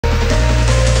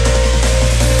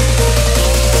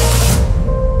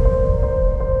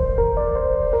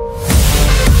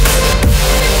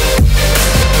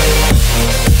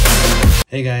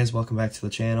Hey guys, welcome back to the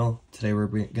channel. Today we're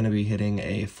going to be hitting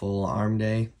a full arm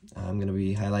day. I'm going to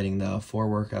be highlighting the 4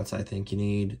 workouts I think you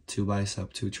need: 2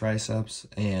 bicep, 2 triceps,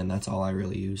 and that's all I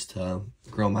really use to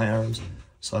grow my arms.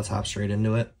 So let's hop straight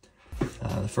into it.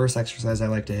 The first exercise I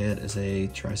like to hit is a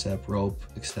tricep rope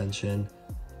extension.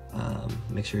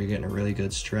 Make sure you're getting a really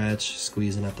good stretch,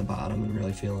 squeezing at the bottom and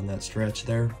really feeling that stretch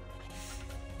there.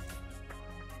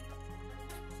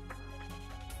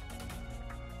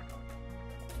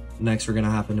 Next, we're gonna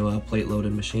hop into a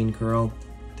plate-loaded machine curl.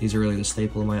 These are really the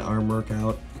staple of my arm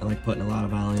workout. I like putting a lot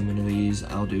of volume into these.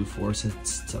 I'll do 4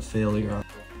 sets to failure.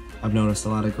 I've noticed a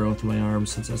lot of growth in my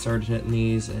arms since I started hitting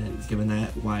these and given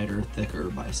that wider, thicker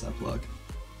bicep look.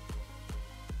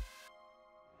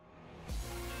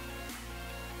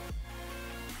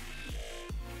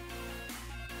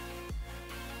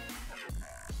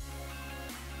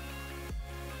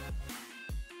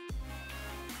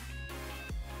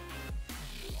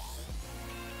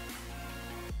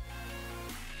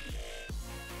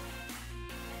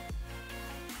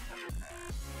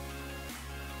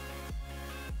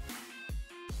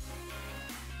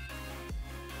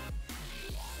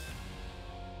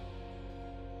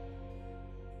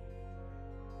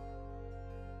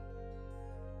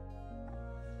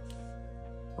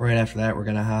 Right after that, we're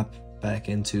gonna hop back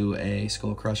into a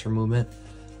skull crusher movement.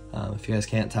 If you guys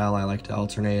can't tell, I like to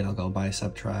alternate. I'll go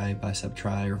bicep, try,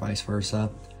 or vice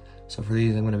versa. So for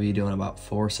these, I'm gonna be doing about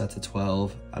 4 sets of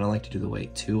 12. I don't like to do the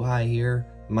weight too high here.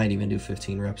 I might even do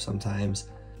 15 reps sometimes.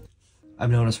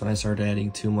 I've noticed when I started adding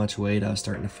too much weight, I was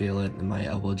starting to feel it in my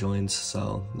elbow joints.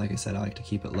 So like I said, I like to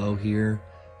keep it low here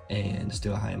and just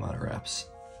do a high amount of reps.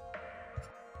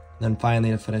 Then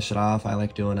finally, to finish it off, I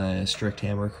like doing a strict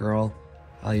hammer curl.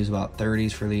 I'll use about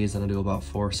 30s for these, and I'll do about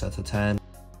 4 sets of 10.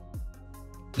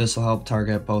 This will help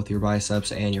target both your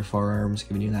biceps and your forearms,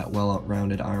 giving you that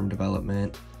well-rounded arm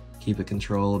development. Keep it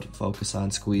controlled, focus on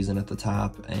squeezing at the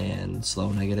top and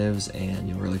slow negatives, and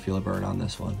you'll really feel a burn on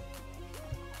this one.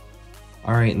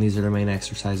 Alright, and these are the main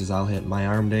exercises I'll hit my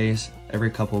arm days.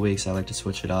 Every couple weeks I like to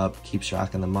switch it up, keep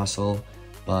shocking the muscle,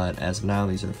 but as of now,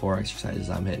 these are the 4 exercises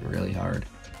I'm hitting really hard.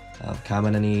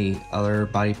 Comment any other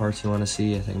body parts you want to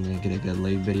see. I think I'm going to get a good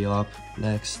leg video up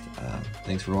next.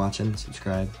 Thanks for watching.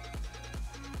 Subscribe.